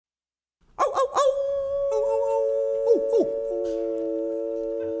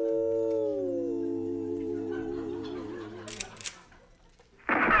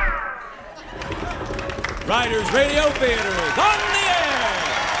Riders Radio Theater is on the air!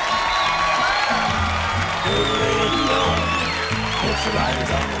 Radio, it's the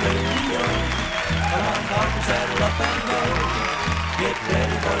Riders on the radio. Come on, partner, saddle up and go. Get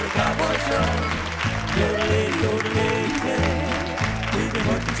ready for the cowboy show. Yodelay, yodelay, yeah. We've been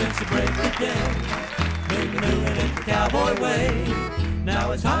working since the break of day. Maybe doing it the cowboy way.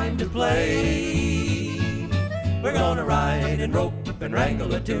 Now it's time to play. We're gonna ride and rope and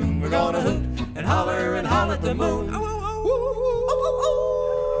wrangle a tune. We're gonna hoot and holler at the moon.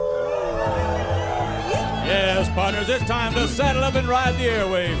 Yes, partners, it's time to saddle up and ride the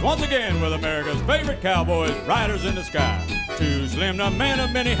airwaves once again with America's favorite cowboys, Riders in the Sky. Two slim, the man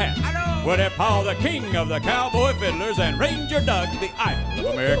of many hats. Woody Paul, the king of the cowboy fiddlers, and Ranger Doug, the idol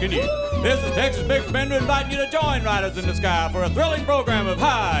of American youth. This is Texas Big Spender inviting you to join Riders in the Sky for a thrilling program of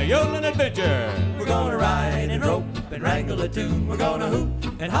high yodeling adventure. We're gonna ride and rope and wrangle a tune. We're gonna hoot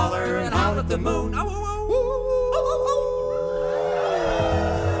and holler at the moon.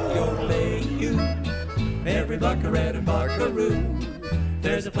 Yodelay you, every buckaroo and buckaroo.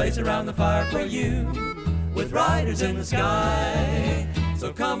 There's a place around the fire for you, with riders in the sky.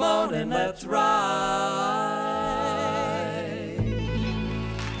 So come on and let's ride.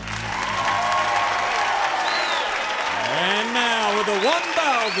 And now, with the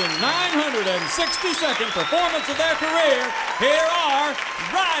 1,962nd performance of their career, here are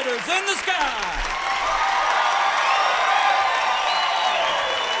Riders in the Sky.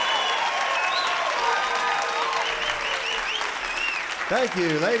 Thank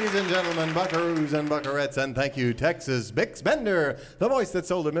you, ladies and gentlemen, buckaroos and buckarettes, and thank you, Texas Big Spender, the voice that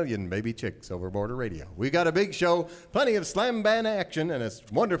sold 1 million baby chicks over border radio. We got a big show, plenty of slam band action, and a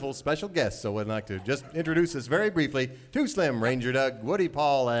wonderful special guest, so I'd like to just introduce us very briefly to Slim, Ranger Doug, Woody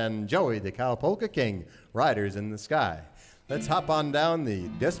Paul, and Joey, the Cow Polka King, Riders in the Sky. Let's hop on down the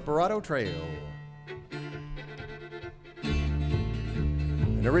Desperado Trail.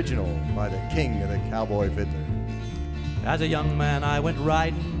 An original by the king of the cowboy fiddler. As a young man, I went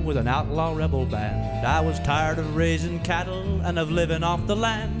riding with an outlaw rebel band. I was tired of raising cattle and of living off the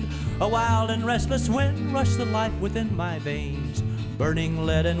land. A wild and restless wind rushed the life within my veins. Burning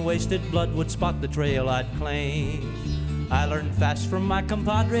lead and wasted blood would spot the trail I'd claim. I learned fast from my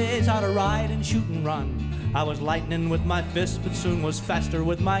compadres how to ride and shoot and run. I was lightning with my fists, but soon was faster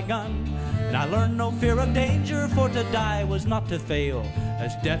with my gun. And I learned no fear of danger, for to die was not to fail,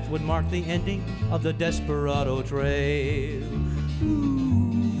 as death would mark the ending of the Desperado Trail.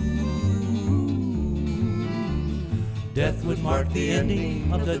 Death would mark the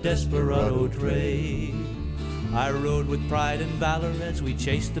ending of the Desperado Trail. I rode with pride and valor as we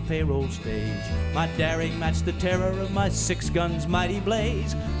chased the payroll stage. My daring matched the terror of my 6 guns' mighty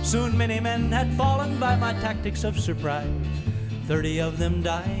blaze. Soon many men had fallen by my tactics of surprise. 30 of them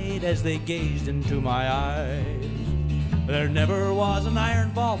died as they gazed into my eyes. There never was an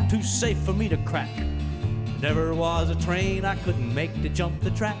iron vault too safe for me to crack. Never was a train I couldn't make to jump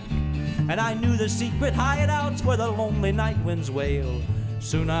the track. And I knew the secret hideouts where the lonely night winds wail.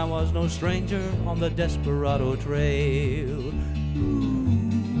 Soon I was no stranger on the Desperado Trail.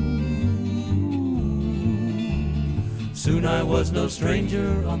 Soon I was no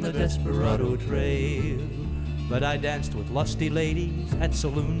stranger on the Desperado Trail. But I danced with lusty ladies at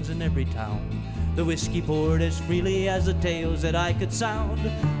saloons in every town. The whiskey poured as freely as the tales that I could sound.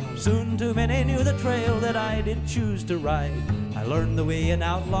 Soon too many knew the trail that I did choose to ride. I learned the way an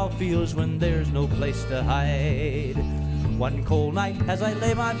outlaw feels when there's no place to hide. One cold night as I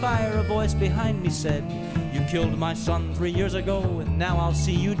lay by fire, a voice behind me said, "You killed my son 3 years ago, and now I'll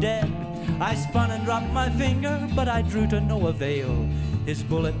see you dead." I spun and dropped my finger, but I drew to no avail. His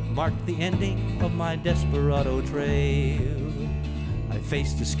bullet marked the ending of my Desperado Trail. I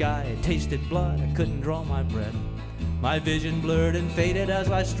faced the sky, tasted blood, I couldn't draw my breath. My vision blurred and faded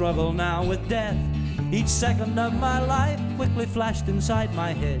as I struggle now with death. Each second of my life quickly flashed inside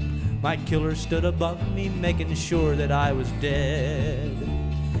my head. My killer stood above me, making sure that I was dead.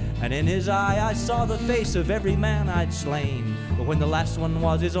 And in his eye I saw the face of every man I'd slain. But when the last one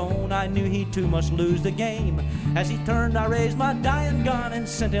was his own, I knew he too must lose the game. As he turned, I raised my dying gun and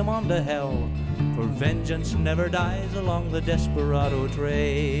sent him on to hell. For vengeance never dies along the Desperado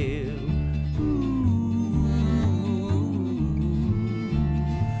Trail.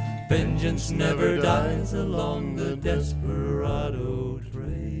 Vengeance never dies along the Desperado Trail.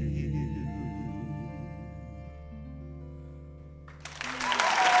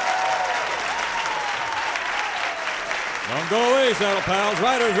 Don't go away, Saddle Pals.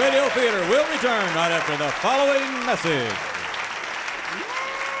 Riders Radio Theater will return right after the following message.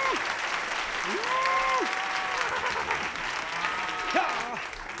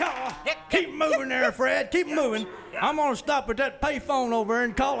 He Keep moving there, Fred. Keep moving. I'm gonna stop at that payphone over there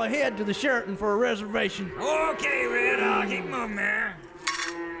and call ahead to the Sheraton for a reservation. Okay, Red, I'll keep moving there.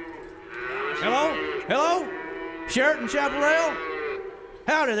 Hello? Hello? Sheraton Chaparral?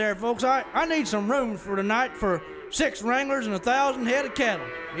 Howdy there, folks. I need some rooms for tonight for 6 Wranglers and 1,000 head of cattle.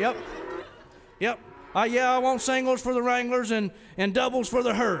 Yep. I want singles for the Wranglers and doubles for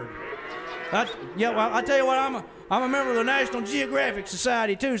the herd. I tell you what, I'm a member of the National Geographic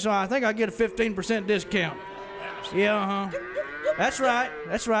Society too, so I think I get a 15% discount. Yeah, That's right.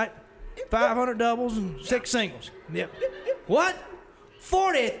 500 doubles and 6 singles. Yep. What?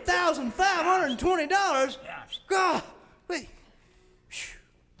 $40,520? God, wait.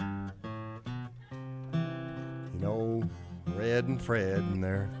 You know, Red and Fred and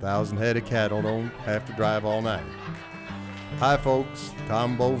their 1,000 head of cattle don't have to drive all night. Hi, folks.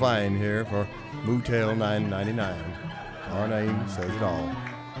 Tom Bovine here for Motel 999. Our name says it all.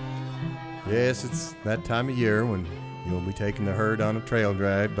 Yes, it's that time of year when you'll be taking the herd on a trail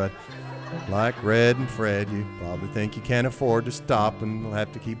drive, but like Red and Fred, you probably think you can't afford to stop and will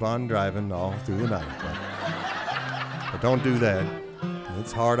have to keep on driving all through the night. But don't do that.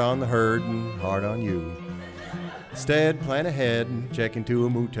 It's hard on the herd and hard on you. Instead, plan ahead and check into a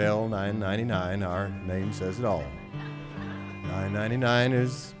Motel 999. Our name says it all. $9.99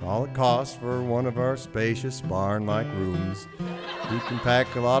 is all it costs for one of our spacious barn-like rooms. You can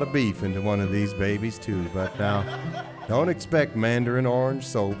pack a lot of beef into one of these babies too, but now don't expect mandarin orange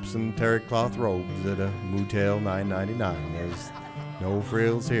soaps and terry cloth robes at a Motel 999. There's no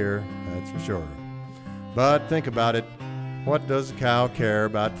frills here, that's for sure. But think about it. What does a cow care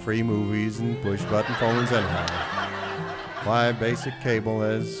about free movies and push-button phones anyhow? Why, basic cable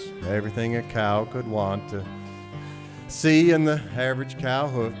has everything a cow could want to see, and the average cow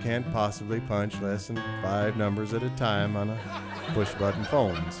hoof can't possibly punch less than 5 numbers at a time on a push-button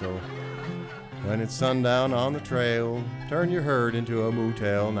phone. So when it's sundown on the trail, turn your herd into a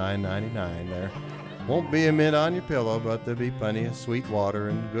Motel 999. There won't be a mint on your pillow, but there'll be plenty of sweet water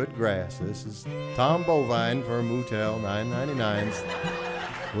and good grass. This is Tom Bovine for Motel 999s.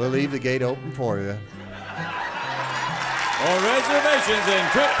 We'll leave the gate open for you. For reservations and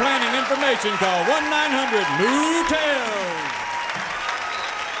trip planning information, call 1-900-MOTEL.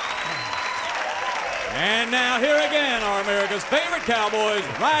 And now here again are America's favorite cowboys,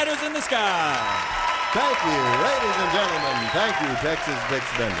 Riders in the Sky. Thank you, ladies and gentlemen. Thank you, Texas Bix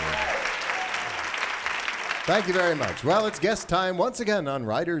Bender. Thank you very much. Well, it's guest time once again on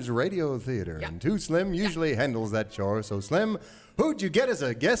Riders Radio Theater. Yep. And Too Slim usually handles that chore. So, Slim, who'd you get as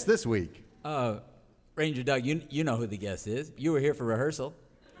a guest this week? Ranger Doug, you know who the guest is. You were here for rehearsal.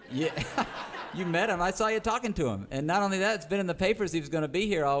 Yeah, you met him. I saw you talking to him. And not only that, it's been in the papers he was going to be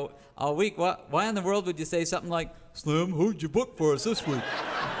here all week. Why in the world would you say something like, Slim, who'd you book for us this week?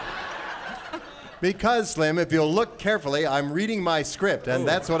 Because, Slim, if you'll look carefully, I'm reading my script, and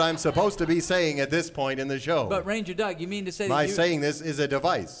that's what I'm supposed to be saying at this point in the show. But, Ranger Doug, you mean to say my saying this is a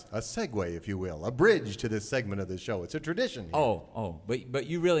device, a segue, if you will, a bridge to this segment of the show. It's a tradition here. But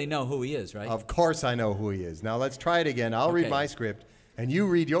you really know who he is, right? Of course I know who he is. Now, let's try it again. I'll read my script, and you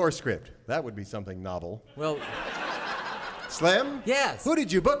read your script. That would be something novel. Well... Slim? Yes? Who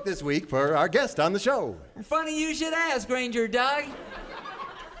did you book this week for our guest on the show? Funny you should ask, Ranger Doug.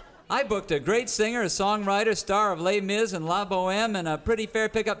 I booked a great singer, a songwriter, star of Les Mis and La Boheme, and a pretty fair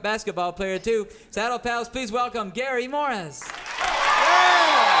pickup basketball player, too. Saddle Pals, please welcome Gary Morris.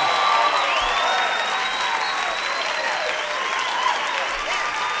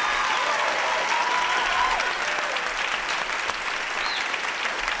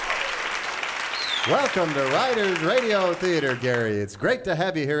 Welcome to Riders Radio Theater, Gary. It's great to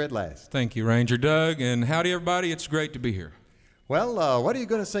have you here at last. Thank you, Ranger Doug, and howdy, everybody. It's great to be here. Well, what are you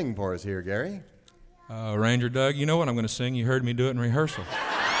going to sing for us here, Gary? Ranger Doug, you know what I'm going to sing. You heard me do it in rehearsal.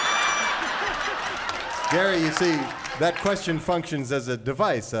 Gary, you see, that question functions as a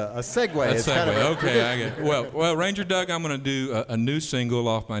device, a segue. A it's segue. Kind of okay, I get it. Well, Ranger Doug, I'm going to do a new single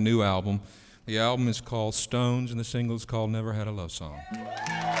off my new album. The album is called Stones, and the single is called Never Had a Love Song.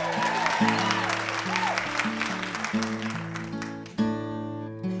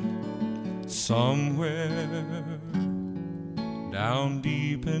 Somewhere down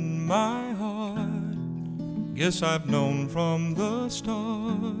deep in my heart, guess I've known from the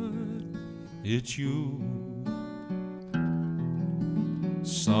start, it's you.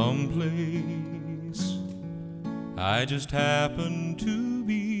 Someplace I just happened to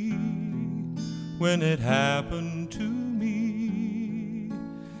be when it happened to me,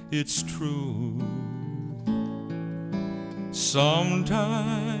 it's true.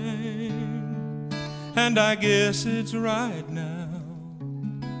 Sometime, and I guess it's right now,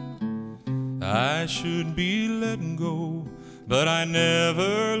 I should be letting go, but I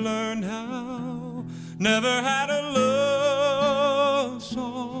never learned how. Never had a love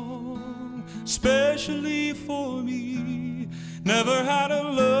song specially for me. Never had a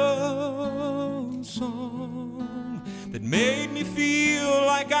love song that made me feel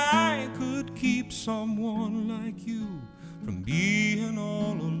like I could keep someone like you from being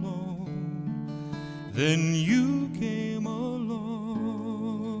all alone. Then you came along.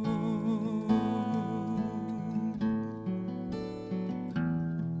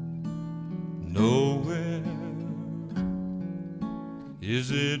 Nowhere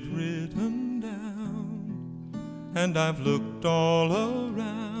is it written down, and I've looked all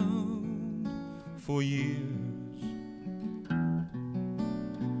around for years.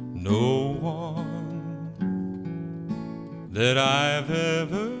 No one that I've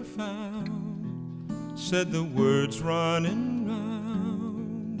ever found said the words running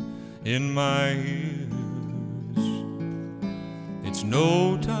round in my ears. It's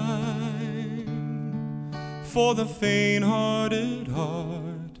no time for the faint-hearted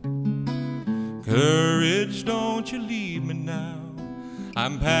heart. Courage, don't you leave me now.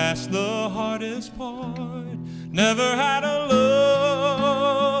 I'm past the hardest part. Never had a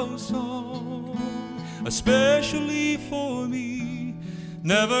love song especially for me.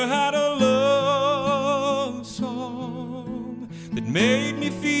 Never had a love song that made me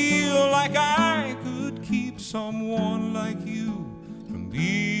feel like I could keep someone like you from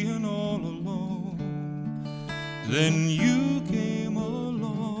being all alone. Then you came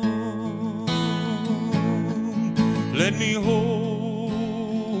along. Let me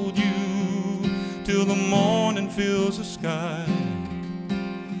hold you till the morning fills the sky.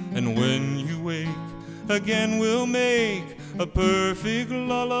 And when you wake again, we'll make a perfect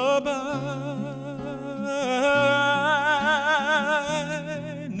lullaby.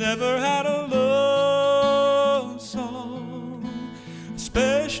 Never had a love song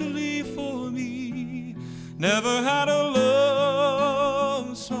especially for me. Never had a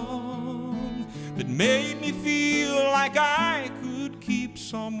love song that made me feel like I could keep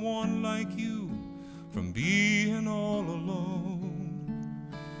someone like you from being all alone.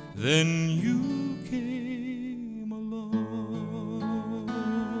 Then you came along.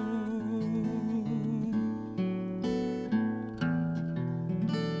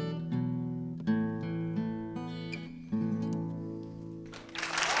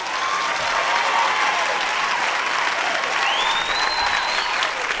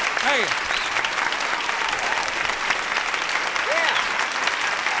 Hey. Yeah.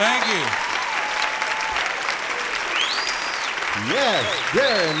 Thank you. Yes,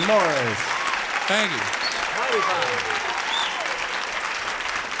 Gary Morris. Thank you.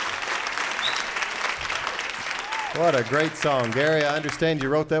 What a great song, Gary. I understand you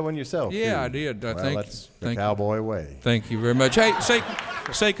wrote that one yourself. Yeah, too. I did. Well, Thank that's you. the Thank you. cowboy way. Thank you very much. Hey,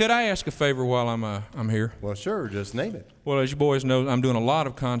 say, could I ask a favor while I'm here? Well, sure, just name it. Well, as you boys know, I'm doing a lot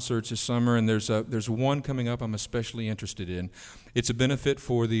of concerts this summer, and there's one coming up I'm especially interested in. It's a benefit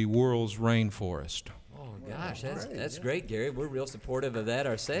for the world's rainforest. Oh, gosh, that's great, Gary. We're real supportive of that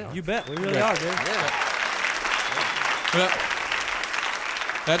ourselves. You bet. We really are, Gary. Yeah. Well,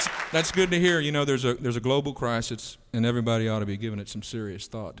 that's good to hear. You know, there's a global crisis, and everybody ought to be giving it some serious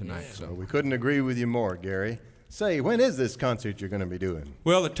thought tonight. Well, So, we couldn't agree with you more, Gary. Say, when is this concert you're going to be doing?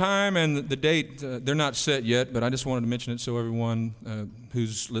 well, the time and the date they're not set yet, but I just wanted to mention it so everyone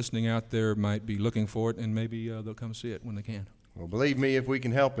who's listening out there might be looking for it, and maybe they'll come see it when they can. Well, believe me, if we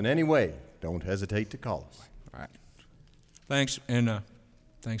can help in any way, don't hesitate to call us. All right. Thanks, and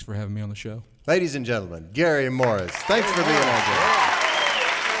thanks for having me on the show. Ladies and gentlemen, Gary Morris. Thanks for being our guest.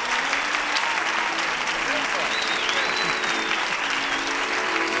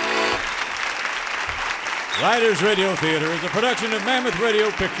 Riders Radio Theater is a production of Mammoth Radio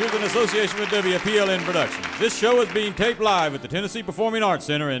Pictures in association with WPLN Productions. This show is being taped live at the Tennessee Performing Arts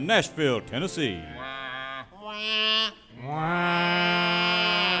Center in Nashville, Tennessee.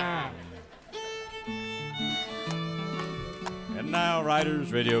 And now,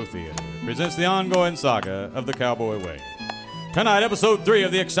 Riders Radio Theater presents the ongoing saga of the Cowboy Way. Tonight, episode 3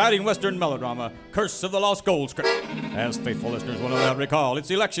 of the exciting Western melodrama, Curse of the Lost Gold Scratch. As faithful listeners will no doubt recall,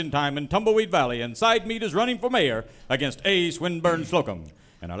 it's election time in Tumbleweed Valley, and Side Mead is running for mayor against A. Swinburne Slocum.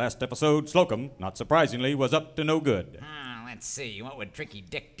 In our last episode, Slocum, not surprisingly, was up to no good. Let's see, what would Tricky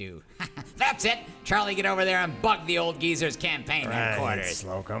Dick do? That's it! Charlie, get over there and bug the old geezer's campaign headquarters.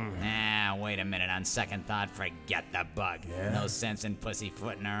 Slocum. Wait a minute. On second thought, forget the bug. Yeah? No sense in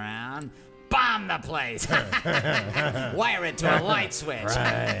pussyfooting around. bomb the place. Wire it to a light switch.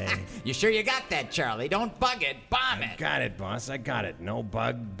 Right. You sure you got that, Charlie? Don't bug it. Bomb it. Got it, boss. I got it. No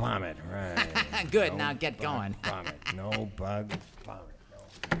bug, bomb it. Right. Good, No now get bug, going. Bomb it. No bug, bomb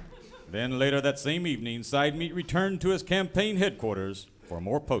it. Then later that same evening, Side Meat returned to his campaign headquarters for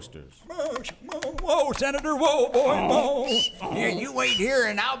more posters. Whoa, Senator, whoa, boy, whoa. Here, you wait here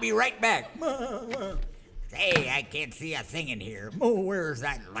and I'll be right back. Hey, I can't see a thing in here. Where's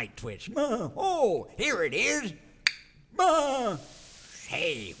that light switch? Oh, here it is.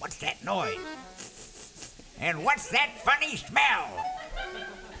 Hey, what's that noise? And what's that funny smell?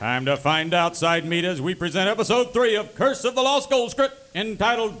 Time to find out, Side Meat, as we present episode 3 of Curse of the Lost Gold Script,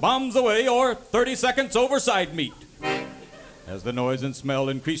 entitled Bombs Away or 30 Seconds Over Side Meat. As the noise and smell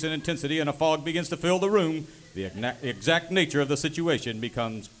increase in intensity and a fog begins to fill the room, the exact nature of the situation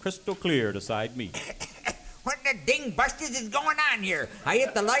becomes crystal clear to Side Meat. What the ding busters is going on here? I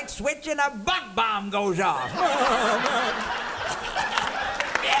hit the light switch and a bug bomb goes off.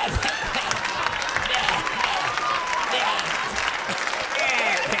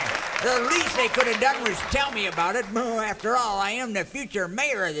 The least they could have done was tell me about it. After all, I am the future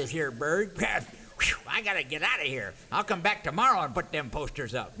mayor of this here burg. I gotta get out of here. I'll come back tomorrow and put them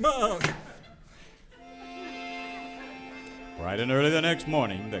posters up. Bright and early the next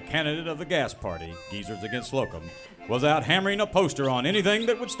morning, the candidate of the gas party, Geezers Against Slocum, was out hammering a poster on anything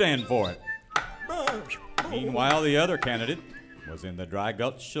that would stand for it. Meanwhile, the other candidate was in the Dry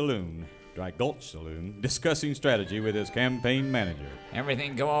Gulch Saloon, discussing strategy with his campaign manager.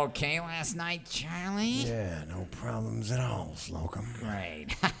 Everything go okay last night, Charlie? Yeah, no problems at all, Slocum.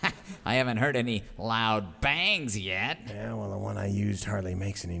 Great. I haven't heard any loud bangs yet. Yeah, well, the one I used hardly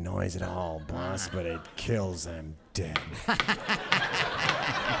makes any noise at all, boss, but it kills them dead.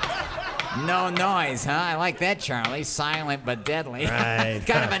 No noise, huh? I like that, Charlie. Silent but deadly. Right.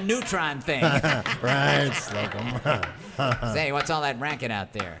 Kind of a neutron thing. Right, Slocum. Say, what's all that racket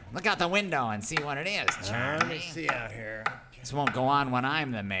out there? Look out the window and see what it is, Let Charlie. me see out here. This won't go on when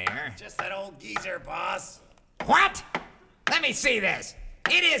I'm the mayor. Just that old geezer, boss. What? Let me see this.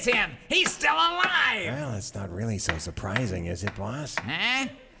 It is him. He's still alive. Well, it's not really so surprising, is it, boss? Huh?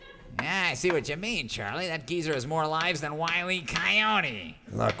 Yeah, I see what you mean, Charlie. That geezer has more lives than Wile E. Coyote.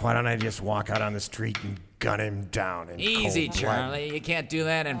 Look, why don't I just walk out on the street and gun him down in Easy, cold blood? Charlie. You can't do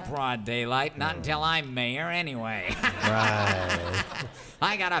that in broad daylight. Not until I'm mayor, anyway. Right.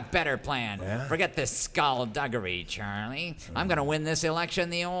 I got a better plan. Yeah? Forget this skullduggery, Charlie. I'm gonna win this election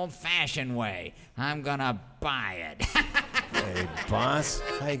the old-fashioned way. I'm gonna buy it. Hey, boss,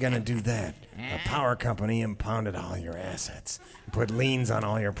 how you gonna do that? The power company impounded all your assets, put liens on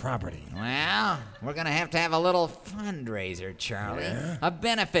all your property. Well, we're gonna have to have a little fundraiser, Charlie. Yeah? A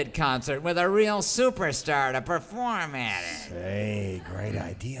benefit concert with a real superstar to perform at it. Hey, great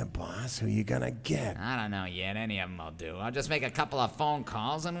idea, boss. Who you gonna get? I don't know yet. Any of them will do. I'll just make a couple of phone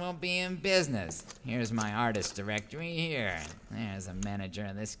calls and we'll be in business. Here's my artist directory here. There's the manager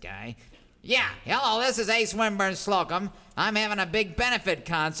of this guy. Yeah, hello, this is Ace Winburn Slocum. I'm having a big benefit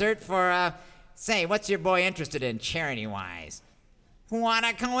concert for, say, what's your boy interested in charity-wise? What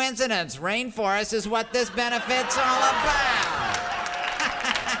a coincidence. Rainforest is what this benefit's all about.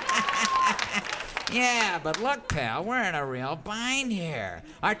 Yeah, but look, pal, we're in a real bind here.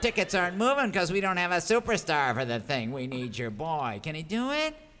 Our tickets aren't moving because we don't have a superstar for the thing. We need your boy. Can he do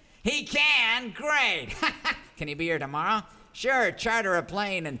it? He can? Great. Can he be here tomorrow? Sure, charter a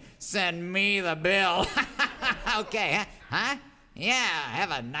plane and send me the bill. Okay, huh? Yeah,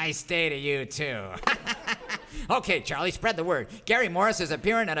 have a nice day to you, too. Okay, Charlie, spread the word. Gary Morris is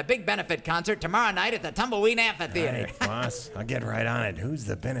appearing at a big benefit concert tomorrow night at the Tumbleweed Amphitheater. Hey, boss, I'll get right on it. Who's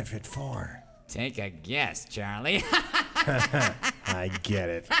the benefit for? Take a guess, Charlie. I get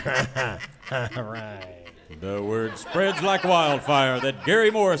it. Right. The word spreads like wildfire that Gary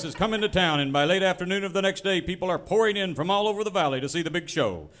Morris is coming to town, and by late afternoon of the next day, people are pouring in from all over the valley to see the big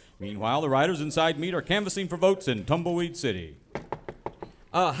show. Meanwhile, the riders inside Meat are canvassing for votes in Tumbleweed City.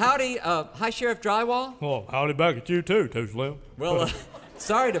 Howdy, hi, Sheriff Drywall. Well, howdy back at you too, Too Slim. Well,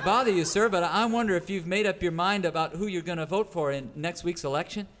 sorry to bother you, sir, but I wonder if you've made up your mind about who you're going to vote for in next week's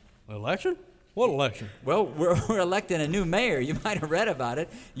election. Election? What election? Well, we're electing a new mayor. You might have read about it.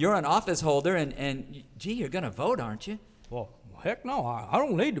 You're an office holder, and gee, you're going to vote, aren't you? Well, heck no, I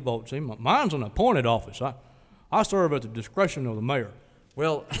don't need to vote. See, mine's an appointed office. I serve at the discretion of the mayor.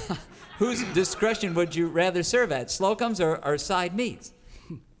 Well, whose discretion would you rather serve at, Slocum's or Side Meat's?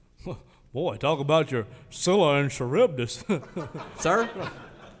 Boy, talk about your Scylla and Charybdis. Sir?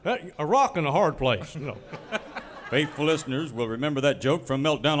 A rock in a hard place, you know. Faithful listeners will remember that joke from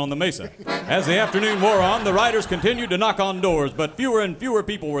Meltdown on the Mesa. As the afternoon wore on, the riders continued to knock on doors, but fewer and fewer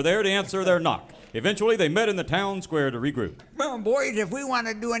people were there to answer their knock. Eventually, they met in the town square to regroup. Well, boys, if we want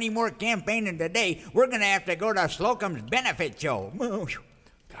to do any more campaigning today, we're going to have to go to Slocum's benefit show.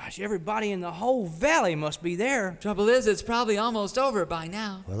 Gosh, everybody in the whole valley must be there. Trouble is, it's probably almost over by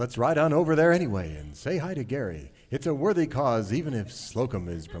now. Well, let's ride on over there anyway and say hi to Gary. It's a worthy cause, even if Slocum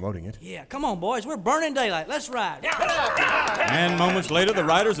is promoting it. Yeah, come on, boys. We're burning daylight. Let's ride. And moments later, the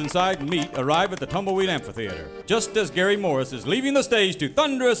riders inside meet arrive at the Tumbleweed Amphitheater, just as Gary Morris is leaving the stage to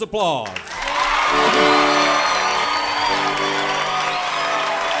thunderous applause.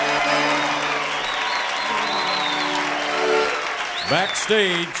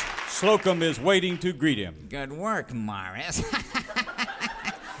 Backstage, Slocum is waiting to greet him. Good work, Morris.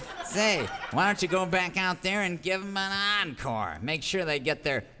 Say, why don't you go back out there and give them an encore? Make sure they get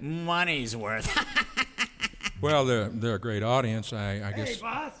their money's worth. Well, they're a great audience, I guess. Hey,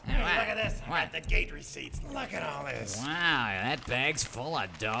 boss. Hey, Hey, what? look at this. I What? got the gate receipts. Look at all this. Wow, that bag's full of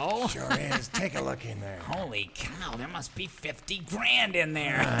dough. Sure is. Take a look in there. Holy cow, there must be 50 grand in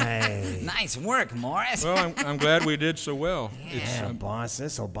there. Aye. Nice work, Morris. Well, I'm glad we did so well. Yeah, boss,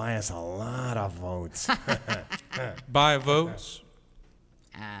 this will buy us a lot of votes. Buy votes.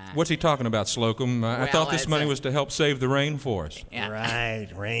 What's he talking about, Slocum? I Well, thought this it's money a- was to help save the rainforest. Yeah. Right,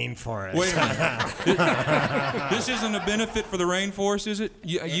 rainforest. Wait a minute. This isn't a benefit for the rainforest, is it?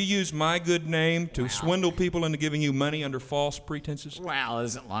 You use my good name to swindle people into giving you money under false pretenses? Well,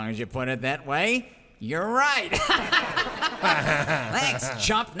 as long as you put it that way, you're right. Thanks,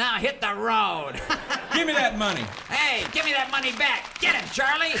 chump. Now hit the road. Give me that money. Hey, give me that money back. Get him,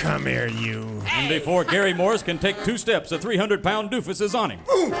 Charlie. Come here, you. And Hey. before Gary Morris can take 2 steps, a 300-pound doofus is on him.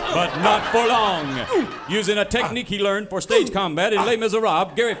 But not for long. Using a technique he learned for stage combat in Les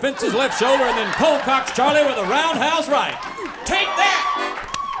Miserables, Gary feints his left shoulder and then cold cocks Charlie with a roundhouse right. Take that!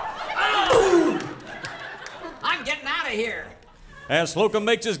 Oh. I'm getting out of here. As Slocum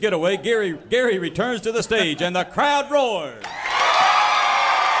makes his getaway, Gary returns to the stage and the crowd roars.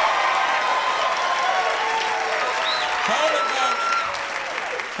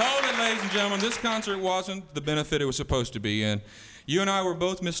 Hold it, ladies and gentlemen. This concert wasn't the benefit it was supposed to be, and you and I were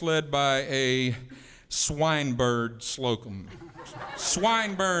both misled by a swinebird Slocum.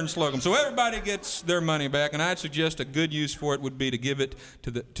 Swinburne Slocum. So everybody gets their money back, and I'd suggest a good use for it would be to give it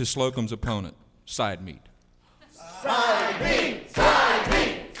to Slocum's opponent, Side Meat.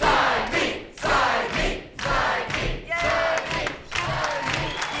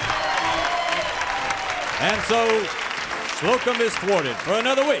 And so, Slocum is thwarted for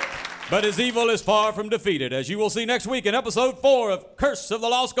another week. But his evil is far from defeated, as you will see next week in episode 4 of Curse of the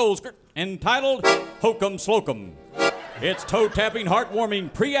Lost Gold, entitled Hokum Slocum. It's toe-tapping,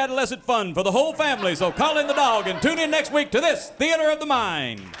 heartwarming, pre-adolescent fun for the whole family, so call in the dog and tune in next week to this Theater of the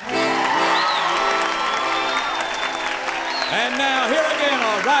Mind. And now, here again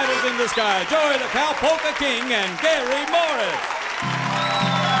are Riders in the Sky, Joey the Cowpolka King and Gary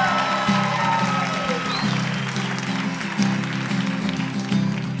Morris.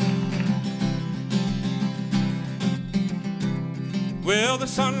 Well, the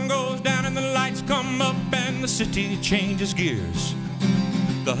sun goes down and the lights come up and the city changes gears.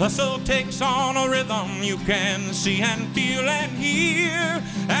 The hustle takes on a rhythm you can see and feel and hear.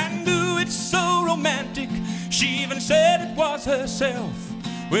 And ooh, it's so romantic, she even said it was herself.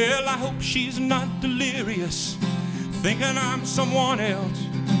 Well, I hope she's not delirious, thinking I'm someone else.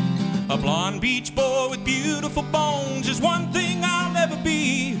 A blonde beach boy with beautiful bones is one thing I'll never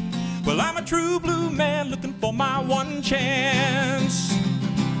be. Well, I'm a true blue man looking for my one chance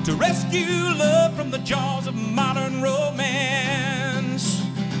to rescue love from the jaws of modern romance.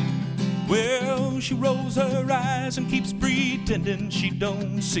 Well, she rolls her eyes and keeps pretending she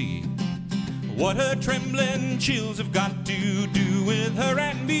don't see what her trembling chills have got to do with her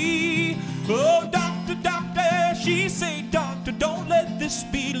and me. Oh, doctor, doctor, she say, doctor, don't let this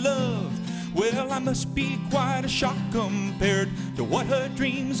be love. Well, I must be quite a shock compared to what her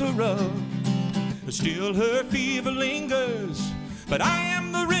dreams are of. Still her fever lingers, but I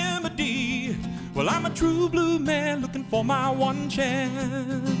am the remedy. Well, I'm a true blue man looking for my one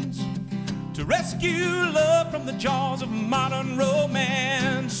chance to rescue love from the jaws of modern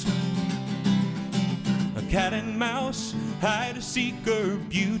romance. A cat and mouse, hide a seeker,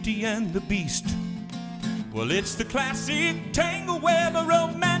 Beauty and the Beast. Well, it's the classic Tangle Web, a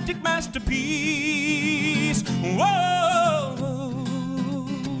romantic masterpiece. Whoa!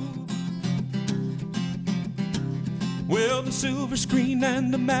 Well, the silver screen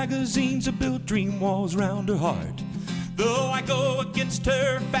and the magazines have built dream walls round her heart. Though I go against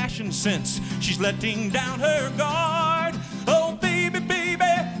her fashion sense, she's letting down her guard. Oh, baby, baby,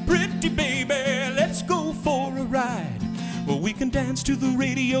 pretty baby, let's go for a ride. Well, we can dance to the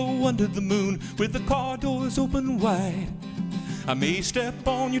radio under the moon with the car doors open wide. I may step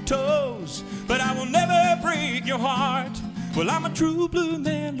on your toes, but I will never break your heart. Well, I'm a true blue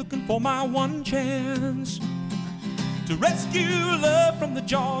man looking for my one chance to rescue love from the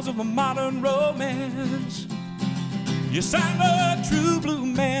jaws of a modern romance. Yes, I'm a true blue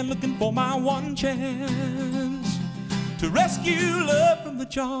man looking for my one chance to rescue love from the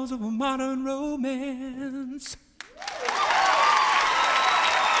jaws of a modern romance.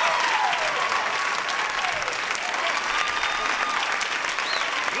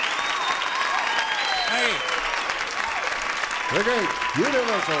 Hey, the great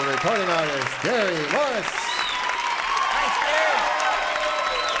Universal recording artist Gary Morris.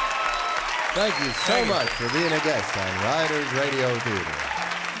 Thank you so much for being a guest on Riders Radio Theater.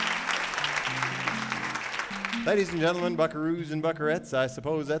 Ladies and gentlemen, buckaroos and buckarettes, I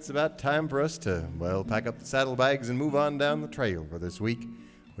suppose that's about time for us to, well, pack up the saddlebags and move on down the trail for this week.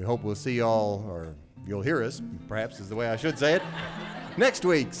 We hope we'll see y'all, or you'll hear us, perhaps is the way I should say it, next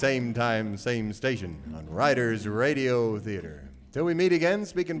week, same time, same station, on Riders Radio Theater. Till we meet again,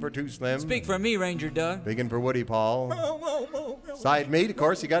 speaking for Too Slim. Speak for me, Ranger Doug. Speaking for Woody Paul. Side Meat, of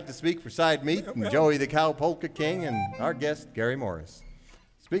course, you got to speak for Side Meat, and Joey the Cow Polka King, and our guest, Gary Morris.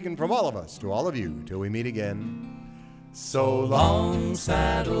 Speaking from all of us to all of you, till we meet again. So long,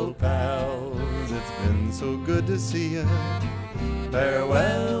 saddle pals, it's been so good to see ya.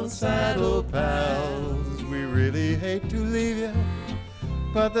 Farewell, saddle pals, we really hate to leave ya,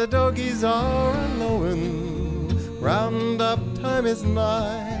 but the doggies are a-lowin'. Roundup time is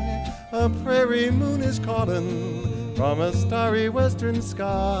nigh, a prairie moon is calling from a starry western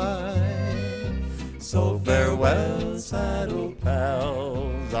sky. So farewell, saddle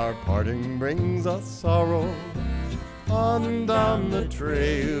pals, our parting brings us sorrow. On down the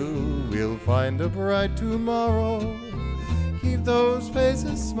trail, we'll find a bright tomorrow. Keep those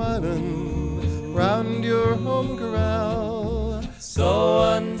faces smiling round your home corral.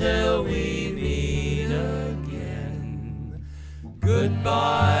 So until we meet again,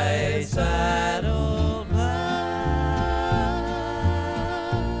 goodbye, saddle pal.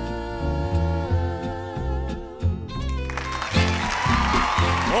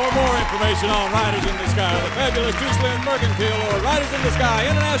 For more information on Riders in the Sky, the fabulous Too Slim Mercantile, or Riders in the Sky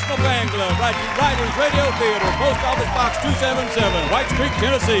International Fan Club, write to Riders Radio Theater, Post Office Box 277, Whites Creek,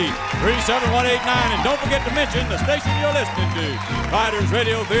 Tennessee, 37189. And don't forget to mention the station you're listening to. Riders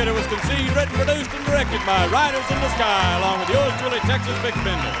Radio Theater was conceived, written, produced, and directed by Riders in the Sky, along with yours truly, Texas Bix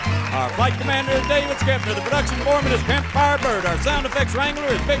Bender. Our flight commander is David Skepner. The production foreman is Campfire Bird. Our sound effects wrangler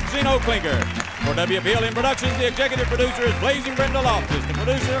is Big Zeno Clinker. For WPLN Productions, the executive producer is Blazing Brenda Loftus. The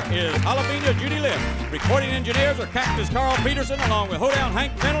producer is Jalapeno Judy Lipp. Recording engineers are Cactus Carl Peterson, along with Hoedown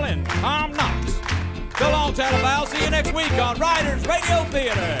Hank Fennell and Tom Knox. So long, Saddle Pal. See you next week on Riders Radio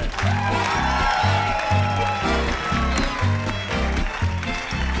Theater.